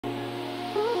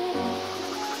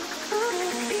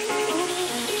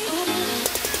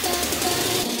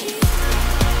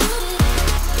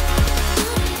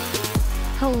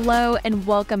Hello, and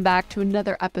welcome back to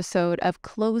another episode of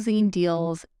Closing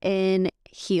Deals in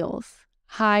Heels.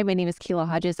 Hi, my name is Keila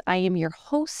Hodges. I am your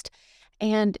host.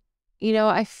 And,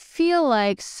 I feel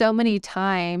like so many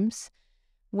times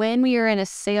when we are in a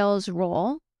sales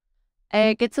role,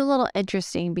 it gets a little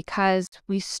interesting because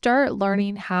we start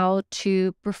learning how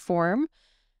to perform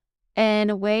in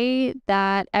a way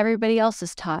that everybody else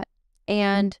is taught.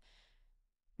 And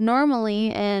normally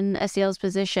in a sales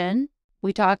position,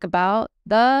 we talk about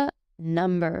the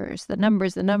numbers, hit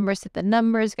the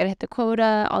numbers, got to hit the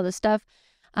quota, all this stuff.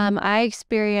 I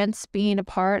experienced being a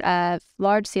part of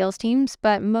large sales teams,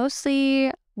 but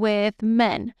mostly with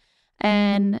men.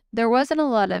 And there wasn't a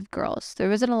lot of girls. There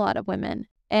wasn't a lot of women.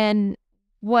 And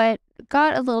what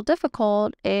got a little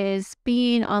difficult is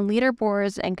being on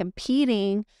leaderboards and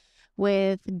competing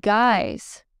with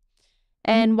guys.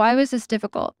 And why was this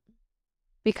difficult?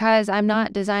 Because I'm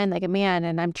not designed like a man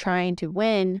and I'm trying to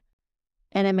win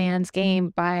in a man's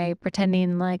game by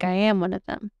pretending like I am one of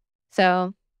them.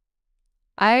 So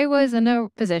I was in a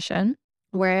position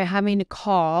where I'm having to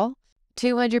call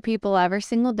 200 people every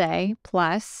single day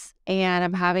plus, and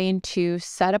I'm having to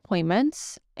set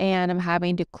appointments and I'm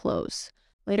having to close.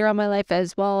 Later on in my life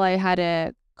as well, I had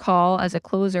to call as a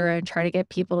closer and try to get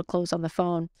people to close on the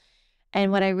phone.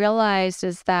 And what I realized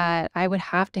is that I would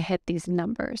have to hit these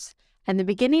numbers. And the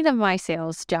beginning of my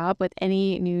sales job, with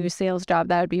any new sales job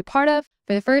that I would be a part of,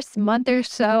 for the first month or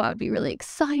so, I would be really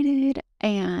excited.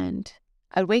 And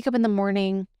I'd wake up in the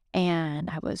morning and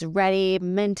I was ready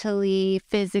mentally,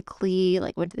 physically,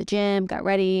 like went to the gym, got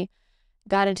ready,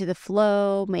 got into the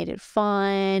flow, made it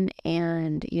fun,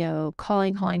 and,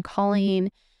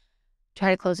 calling, try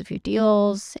to close a few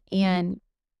deals. And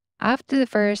after the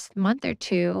first month or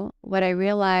two, what I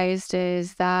realized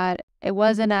is that it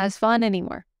wasn't as fun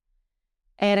anymore.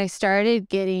 And I started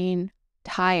getting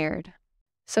tired,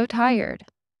 so tired,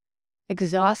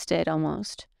 exhausted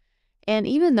almost. And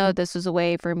even though this was a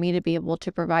way for me to be able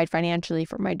to provide financially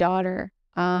for my daughter,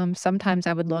 sometimes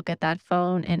I would look at that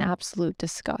phone in absolute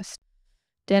disgust.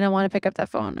 Didn't want to pick up that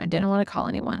phone. I didn't want to call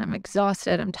anyone. I'm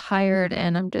exhausted. I'm tired.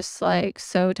 And I'm just like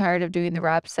so tired of doing the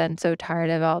reps and so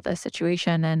tired of all this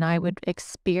situation. And I would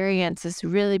experience this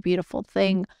really beautiful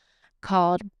thing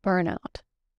called burnout.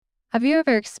 Have you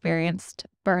ever experienced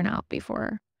burnout before?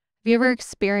 Have you ever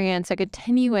experienced a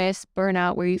continuous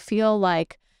burnout where you feel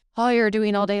like all you're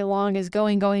doing all day long is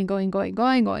going,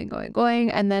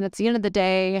 and then it's the end of the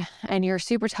day and you're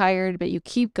super tired, but you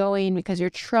keep going because you're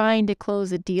trying to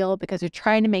close a deal, because you're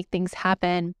trying to make things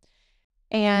happen.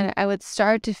 And I would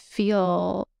start to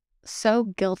feel so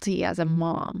guilty as a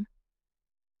mom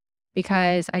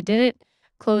because I didn't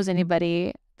close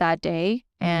anybody that day,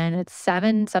 and it's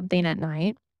 7-something at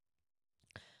night.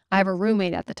 I have a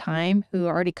roommate at the time who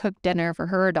already cooked dinner for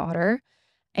her daughter,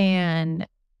 and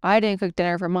I didn't cook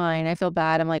dinner for mine. I feel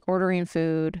bad. I'm like ordering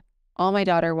food. All my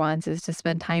daughter wants is to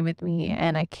spend time with me,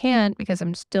 and I can't because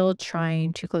I'm still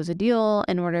trying to close a deal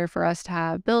in order for us to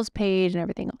have bills paid and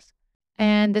everything else.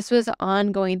 And this was an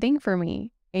ongoing thing for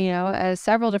me. As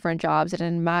several different jobs, it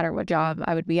didn't matter what job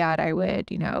I would be at. I would,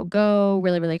 go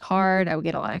really, really hard. I would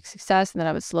get a lot of success, and then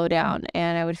I would slow down,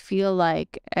 and I would feel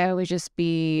like I would just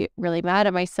be really mad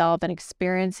at myself and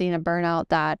experiencing a burnout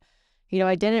that,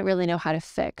 I didn't really know how to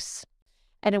fix.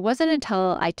 And it wasn't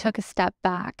until I took a step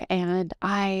back and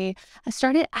I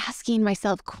started asking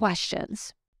myself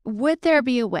questions. Would there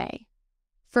be a way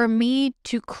for me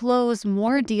to close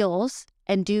more deals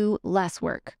and do less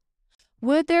work?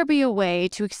 Would there be a way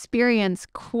to experience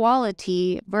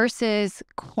quality versus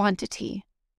quantity?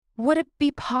 Would it be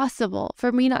possible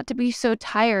for me not to be so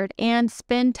tired and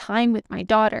spend time with my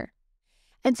daughter?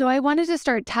 And so I wanted to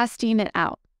start testing it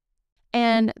out.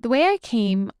 And the way I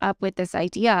came up with this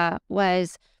idea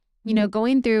was,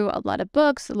 going through a lot of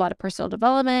books, a lot of personal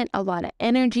development, a lot of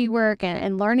energy work,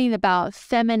 and learning about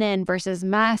feminine versus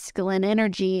masculine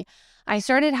energy. I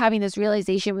started having this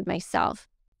realization with myself.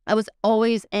 I was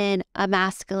always in a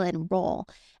masculine role,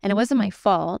 and it wasn't my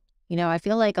fault. I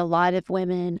feel like a lot of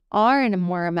women are in a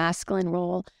more masculine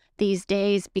role these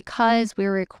days because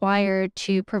we're required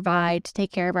to provide, to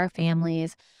take care of our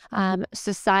families.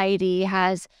 Society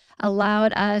has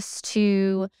allowed us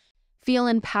to feel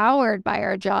empowered by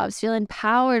our jobs, feel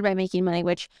empowered by making money,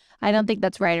 which I don't think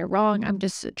that's right or wrong. I'm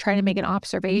just trying to make an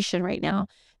observation right now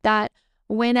that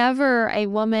whenever a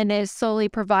woman is solely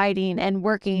providing and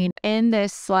working in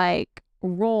this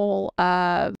role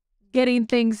of getting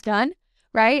things done,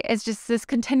 right? It's just this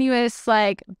continuous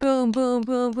boom, boom,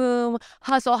 boom, boom,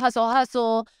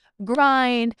 hustle,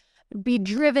 grind, be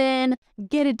driven,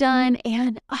 get it done.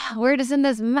 And we're just in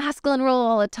this masculine role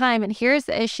all the time. And here's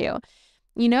the issue.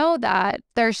 You know that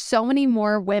there's so many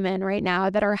more women right now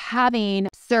that are having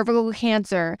cervical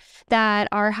cancer, that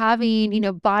are having,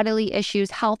 bodily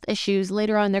issues, health issues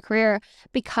later on in their career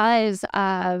because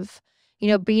of,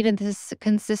 being in this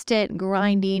consistent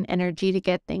grinding energy to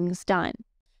get things done.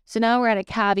 So now we're at a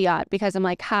caveat because I'm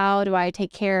like, how do I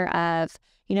take care of,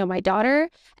 my daughter?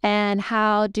 And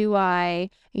how do I,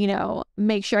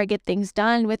 make sure I get things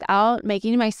done without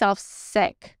making myself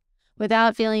sick,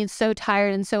 without feeling so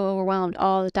tired and so overwhelmed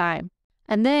all the time?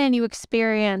 And then you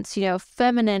experience,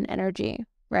 feminine energy,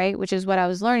 right? Which is what I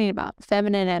was learning about,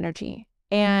 feminine energy.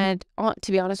 And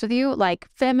to be honest with you, like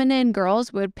feminine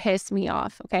girls would piss me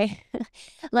off, okay?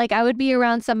 Like I would be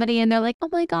around somebody and they're like, oh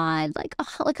my God, like,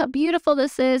 oh, look how beautiful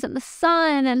this is, and the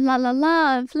sun and la la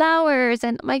la, and flowers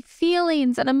and my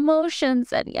feelings and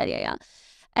emotions and yeah, yeah, yeah.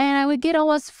 And I would get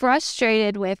almost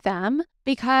frustrated with them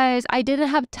because I didn't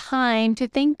have time to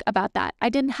think about that. I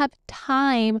didn't have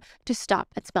time to stop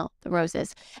and smell the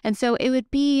roses. And so it would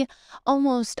be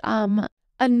almost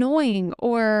annoying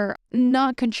or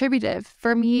not contributive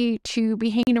for me to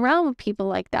be hanging around with people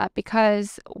like that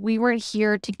because we weren't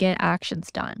here to get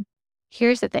actions done.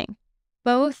 Here's the thing.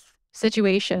 Both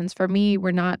situations for me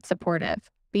were not supportive.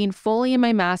 Being fully in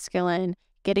my masculine,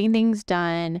 getting things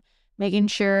done, making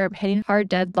sure I'm hitting hard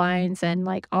deadlines and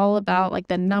like all about like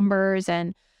the numbers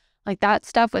and like that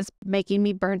stuff was making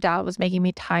me burnt out, was making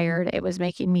me tired. It was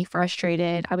making me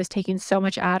frustrated. I was taking so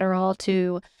much Adderall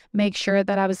to make sure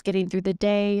that I was getting through the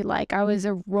day like I was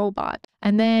a robot.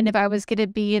 And then if I was going to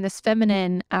be in this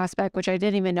feminine aspect, which I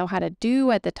didn't even know how to do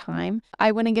at the time,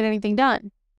 I wouldn't get anything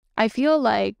done. I feel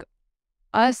like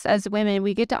us as women,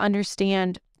 we get to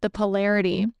understand the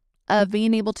polarity of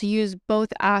being able to use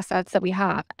both assets that we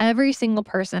have. Every single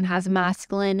person has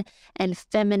masculine and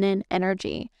feminine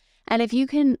energy. And if you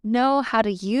can know how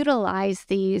to utilize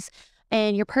these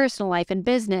in your personal life and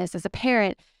business as a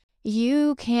parent,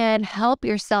 you can help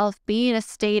yourself be in a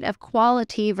state of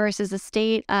quality versus a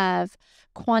state of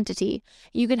quantity.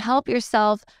 You can help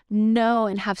yourself know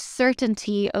and have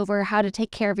certainty over how to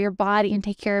take care of your body and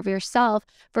take care of yourself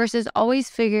versus always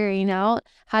figuring out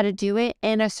how to do it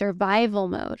in a survival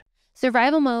mode.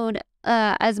 Survival mode,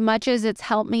 as much as it's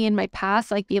helped me in my past,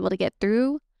 like be able to get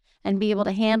through and be able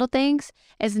to handle things,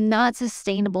 is not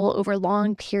sustainable over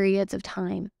long periods of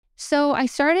time. So I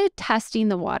started testing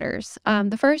the waters.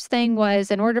 The first thing was,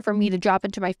 in order for me to drop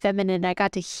into my feminine, I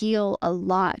got to heal a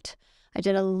lot. I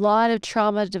did a lot of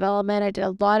trauma development. I did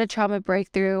a lot of trauma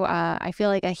breakthrough. I feel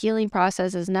like a healing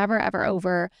process is never, ever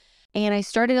over. And I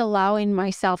started allowing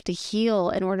myself to heal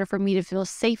in order for me to feel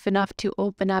safe enough to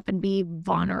open up and be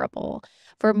vulnerable,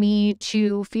 for me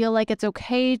to feel like it's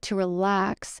okay to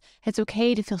relax. It's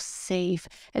okay to feel safe.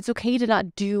 It's okay to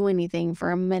not do anything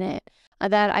for a minute,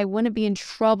 that I wouldn't be in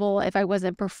trouble if I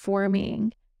wasn't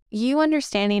performing. You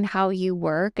understanding how you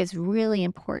work is really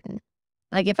important.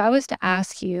 Like if I was to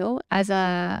ask you as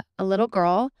a little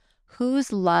girl,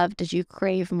 whose love did you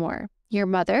crave more, your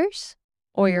mother's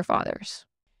or your father's?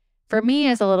 For me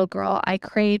as a little girl, I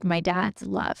craved my dad's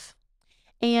love.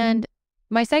 And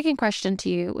my second question to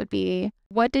you would be,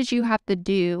 what did you have to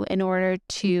do in order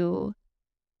to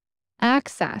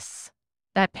access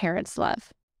that parent's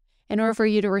love, in order for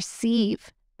you to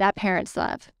receive that parent's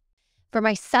love? For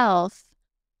myself,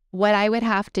 what I would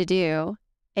have to do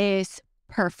is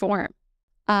perform.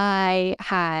 I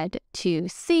had to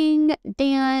sing,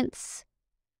 dance.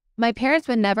 My parents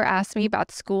would never ask me about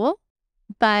school,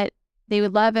 but they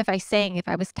would love if I sang, if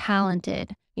I was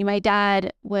talented. My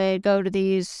dad would go to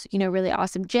these, really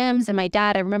awesome gyms. And my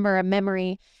dad, I remember a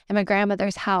memory at my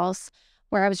grandmother's house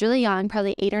where I was really young,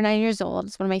 probably 8 or 9 years old.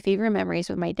 It's one of my favorite memories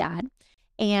with my dad.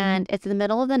 And it's in the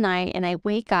middle of the night and I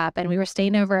wake up and we were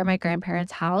staying over at my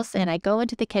grandparents' house and I go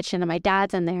into the kitchen and my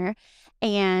dad's in there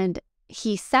and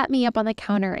he sat me up on the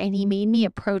counter and he made me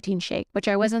a protein shake, which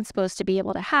I wasn't supposed to be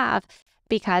able to have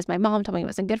because my mom told me it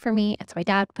wasn't good for me. And so my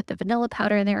dad put the vanilla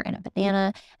powder in there and a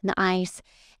banana and the ice.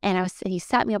 And he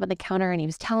sat me up on the counter and he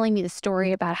was telling me the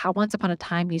story about how once upon a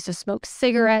time he used to smoke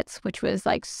cigarettes, which was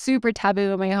like super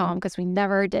taboo in my home because we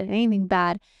never did anything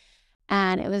bad.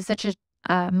 And it was such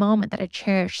a moment that I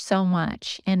cherished so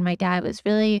much. And my dad was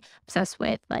really obsessed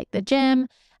with like the gym.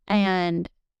 And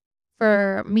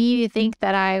for me to think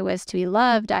that I was to be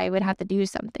loved, I would have to do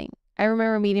something. I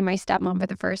remember meeting my stepmom for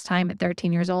the first time at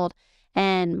 13 years old.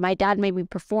 And my dad made me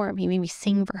perform. He made me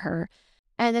sing for her.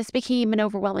 And this became an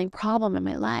overwhelming problem in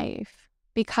my life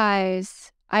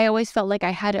because I always felt like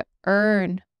I had to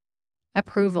earn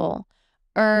approval,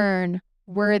 earn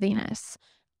worthiness,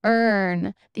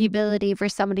 earn the ability for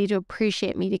somebody to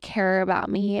appreciate me, to care about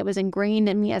me. It was ingrained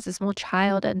in me as a small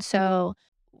child. And so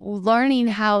learning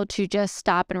how to just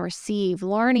stop and receive,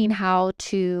 learning how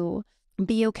to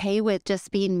be okay with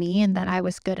just being me and that I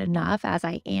was good enough as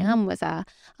I am was a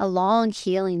long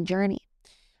healing journey.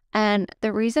 And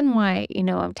the reason why,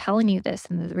 I'm telling you this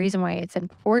and the reason why it's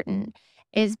important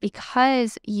is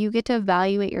because you get to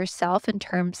evaluate yourself in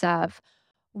terms of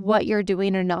what you're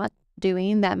doing or not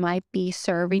doing that might be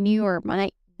serving you or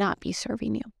might not be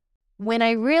serving you. When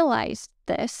I realized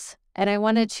this and I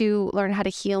wanted to learn how to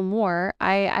heal more,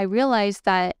 I realized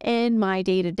that in my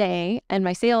day-to-day and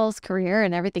my sales career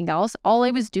and everything else, all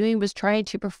I was doing was trying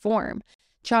to perform,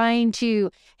 trying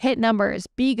to hit numbers,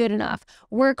 be good enough,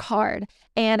 work hard.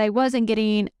 And I wasn't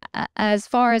getting as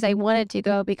far as I wanted to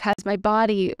go because my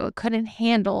body couldn't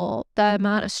handle the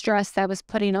amount of stress that I was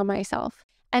putting on myself.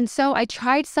 And so I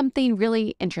tried something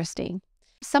really interesting.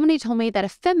 Somebody told me that a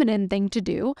feminine thing to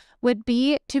do would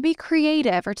be to be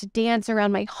creative or to dance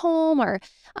around my home or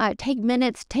take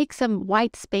minutes, take some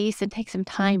white space and take some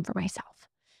time for myself.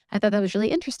 I thought that was really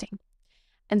interesting.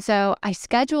 And so I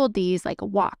scheduled these like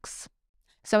walks.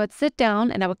 So I'd sit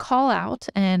down and I would call out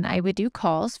and I would do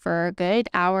calls for a good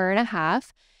hour and a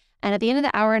half. And at the end of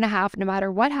the hour and a half, no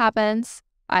matter what happens,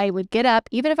 I would get up,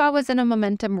 even if I was in a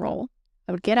momentum roll,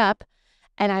 I would get up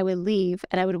and I would leave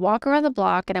and I would walk around the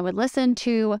block and I would listen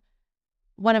to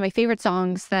one of my favorite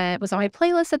songs that was on my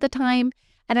playlist at the time.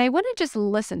 And I wouldn't just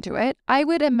listen to it. I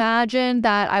would imagine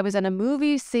that I was in a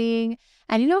movie singing,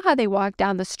 and you know how they walk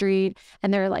down the street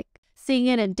and they're like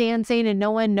singing and dancing and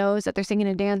no one knows that they're singing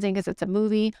and dancing because it's a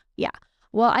movie? Yeah.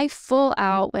 Well, I full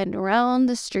out went around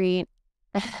the street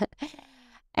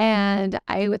and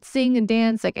I would sing and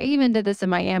dance. Like I even did this in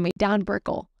Miami, down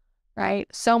Brickell. Right?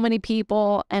 So many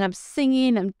people and I'm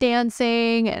singing, I'm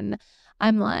dancing and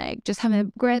I'm like just having a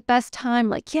great best time.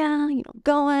 Like, yeah,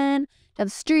 going down the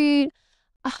street.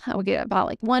 I would get about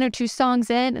like 1 or 2 songs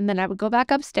in and then I would go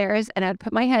back upstairs and I'd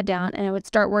put my head down and I would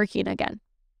start working again.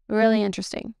 Really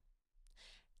interesting.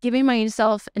 Giving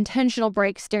myself intentional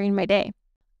breaks during my day.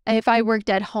 If I worked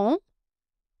at home,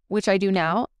 which I do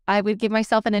now, I would give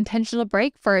myself an intentional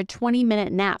break for a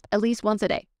 20-minute nap at least once a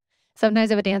day.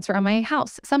 Sometimes I would dance around my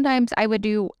house. Sometimes I would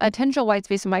do intentional white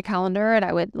space in my calendar and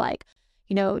I would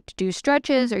do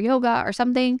stretches or yoga or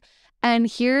something. And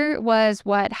here was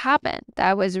what happened.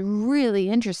 That was really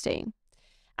interesting.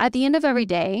 At the end of every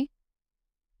day,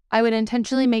 I would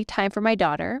intentionally make time for my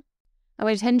daughter. I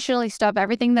would intentionally stop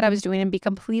everything that I was doing and be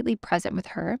completely present with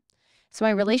her. So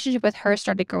my relationship with her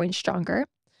started growing stronger.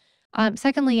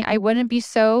 Secondly, I wouldn't be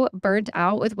so burnt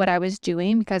out with what I was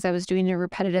doing because I was doing a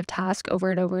repetitive task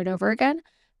over and over and over again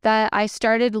that I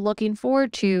started looking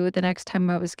forward to the next time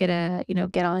I was gonna,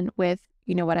 get on with,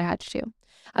 what I had to do.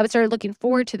 I would start looking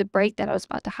forward to the break that I was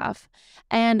about to have.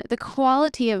 And the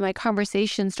quality of my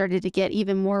conversation started to get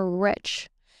even more rich.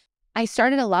 I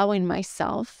started allowing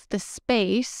myself the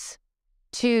space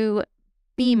to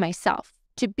be myself,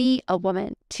 to be a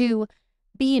woman, to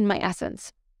be in my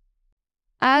essence.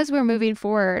 As we're moving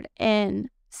forward in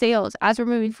sales, as we're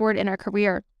moving forward in our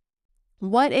career,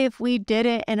 what if we did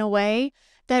it in a way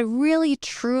that really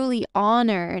truly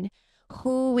honored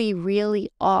who we really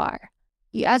are?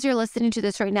 As you're listening to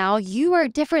this right now, you are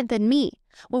different than me.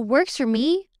 What works for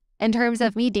me in terms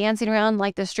of me dancing around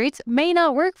like the streets may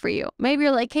not work for you. Maybe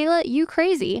you're like, Kayla, you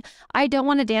crazy. I don't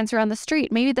want to dance around the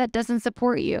street. Maybe that doesn't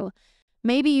support you.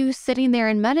 Maybe you sitting there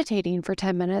and meditating for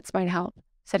 10 minutes might help.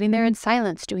 Sitting there in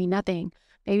silence, doing nothing.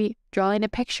 Maybe drawing a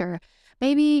picture,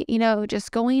 maybe,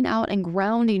 just going out and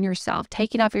grounding yourself,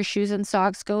 taking off your shoes and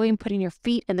socks, putting your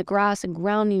feet in the grass and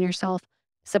grounding yourself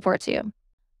supports you.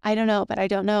 I don't know, but I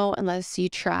don't know unless you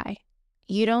try.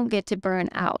 You don't get to burn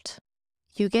out.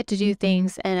 You get to do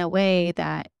things in a way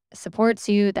that supports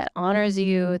you, that honors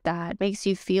you, that makes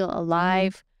you feel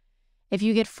alive. If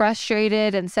you get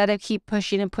frustrated, instead of keep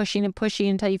pushing and pushing and pushing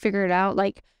until you figure it out,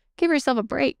 give yourself a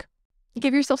break.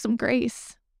 Give yourself some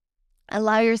grace.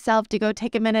 Allow yourself to go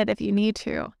take a minute if you need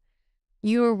to.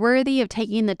 You are worthy of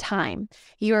taking the time.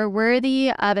 You are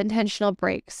worthy of intentional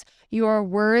breaks. You are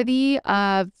worthy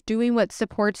of doing what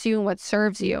supports you and what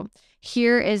serves you.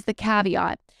 Here is the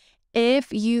caveat.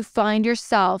 If you find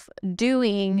yourself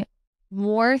doing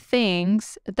more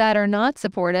things that are not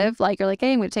supportive, like you're like,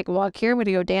 hey, I'm going to take a walk here, I'm going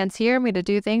to go dance here, I'm going to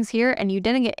do things here, and you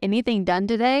didn't get anything done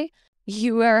today,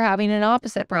 you are having an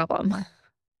opposite problem.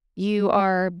 You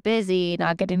are busy,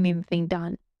 not getting anything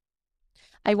done.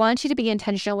 I want you to be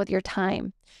intentional with your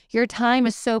time. Your time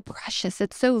is so precious.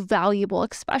 It's so valuable,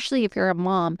 especially if you're a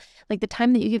mom. Like the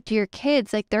time that you give to your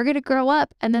kids, they're going to grow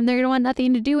up and then they're going to want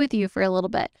nothing to do with you for a little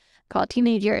bit. Call it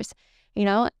teenage years,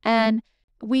 and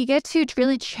we get to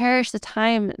really cherish the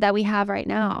time that we have right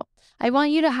now. I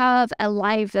want you to have a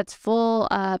life that's full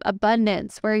of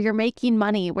abundance, where you're making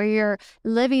money, where you're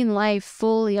living life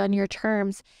fully on your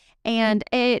terms. And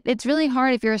it's really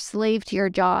hard if you're a slave to your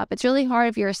job. It's really hard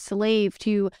if you're a slave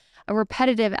to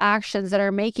repetitive actions that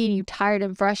are making you tired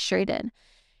and frustrated.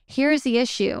 Here's the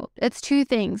issue. It's two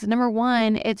things. Number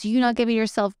one, it's you not giving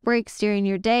yourself breaks during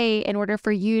your day in order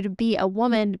for you to be a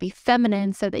woman, to be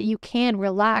feminine, so that you can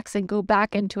relax and go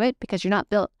back into it, because you're not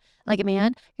built like a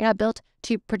man. You're not built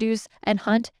to produce and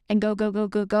hunt and go, go, go,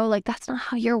 go, go. Like, that's not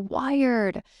how you're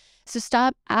wired. So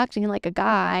stop acting like a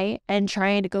guy and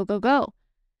trying to go, go, go.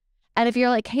 And if you're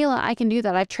like, Kayla, I can do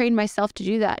that. I've trained myself to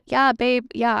do that. Yeah, babe.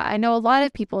 Yeah, I know a lot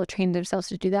of people have trained themselves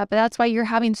to do that, but that's why you're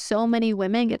having so many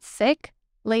women get sick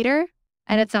later,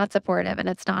 and it's not supportive and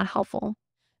it's not helpful.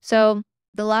 So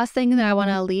the last thing that I want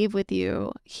to leave with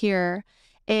you here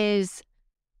is,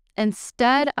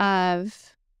 instead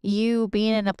of you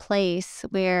being in a place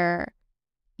where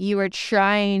you are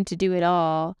trying to do it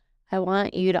all, I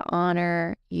want you to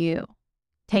honor you.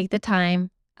 Take the time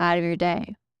out of your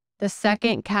day. The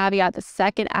second caveat, the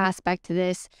second aspect to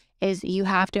this is you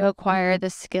have to acquire the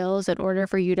skills in order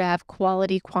for you to have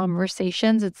quality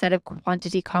conversations instead of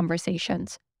quantity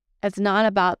conversations. It's not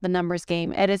about the numbers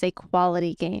game. It is a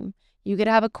quality game. You could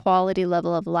have a quality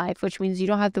level of life, which means you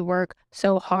don't have to work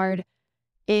so hard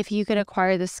if you could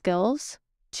acquire the skills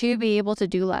to be able to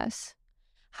do less.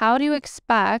 How do you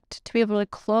expect to be able to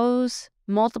close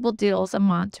multiple deals a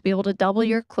month, to be able to double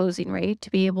your closing rate, to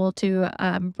be able to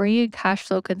bring in cash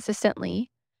flow consistently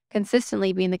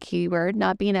being the key word,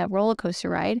 not being a roller coaster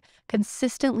ride,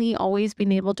 consistently always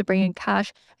being able to bring in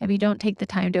cash if you don't take the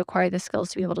time to acquire the skills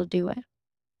to be able to do it?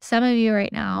 Some of you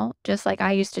right now, just like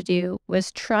I used to do,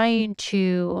 was trying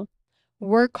to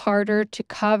work harder to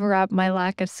cover up my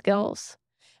lack of skills.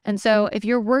 And so if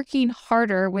you're working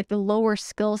harder with the lower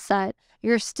skill set,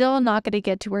 you're still not going to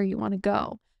get to where you want to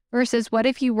go. Versus what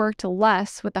if you worked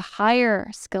less with a higher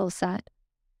skill set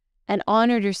and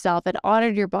honored yourself and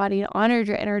honored your body and honored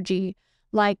your energy?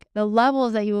 Like, the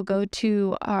levels that you will go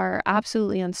to are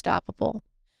absolutely unstoppable.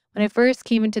 When I first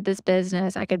came into this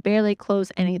business, I could barely close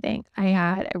anything. I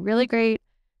had a really great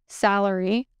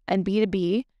salary and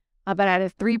B2B, but I had a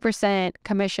 3%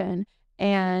 commission.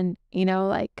 And,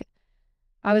 like,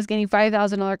 I was getting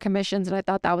 $5,000 commissions, and I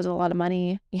thought that was a lot of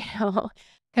money,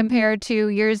 compared to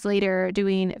years later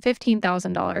doing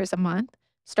 $15,000 a month,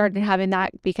 started having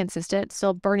that be consistent,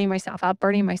 still burning myself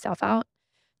out,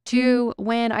 to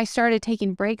when I started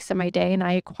taking breaks in my day and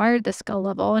I acquired the skill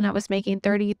level and I was making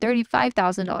 $30,000,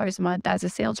 $35,000 a month as a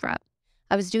sales rep.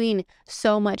 I was doing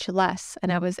so much less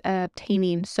and I was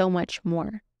obtaining so much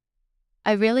more.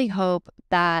 I really hope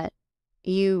that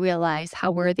you realize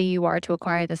how worthy you are to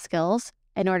acquire the skills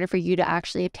in order for you to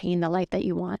actually obtain the life that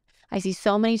you want. I see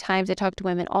so many times I talk to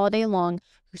women all day long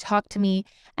who talk to me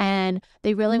and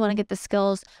they really want to get the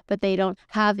skills, but they don't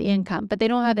have the income. But they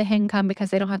don't have the income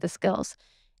because they don't have the skills.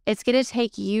 It's going to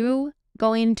take you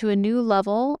going to a new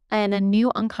level and a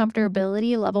new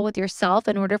uncomfortability level with yourself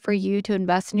in order for you to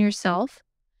invest in yourself,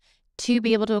 to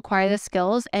be able to acquire the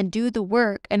skills and do the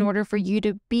work in order for you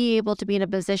to be able to be in a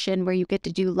position where you get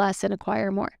to do less and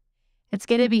acquire more. It's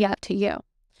going to be up to you.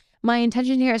 My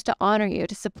intention here is to honor you,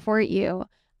 to support you.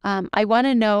 I want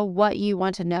to know what you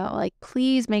want to know. Like,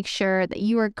 please make sure that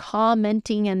you are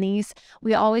commenting in these.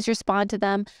 We always respond to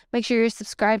them. Make sure you're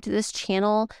subscribed to this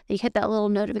channel, that you hit that little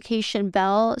notification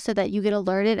bell so that you get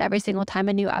alerted every single time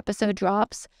a new episode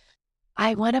drops.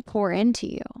 I want to pour into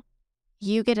you.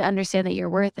 You get to understand that you're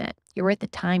worth it. You're worth the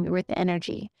time. You're worth the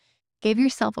energy. Give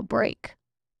yourself a break.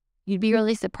 You'd be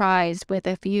really surprised with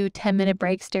a few 10-minute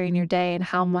breaks during your day and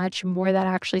how much more that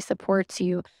actually supports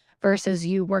you versus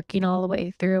you working all the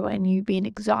way through and you being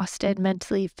exhausted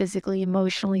mentally, physically,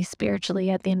 emotionally,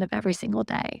 spiritually at the end of every single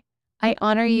day. I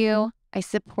honor you. I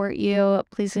support you.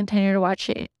 Please continue to watch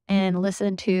it and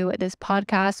listen to this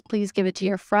podcast. Please give it to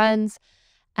your friends.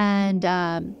 And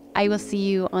I will see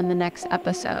you on the next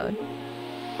episode.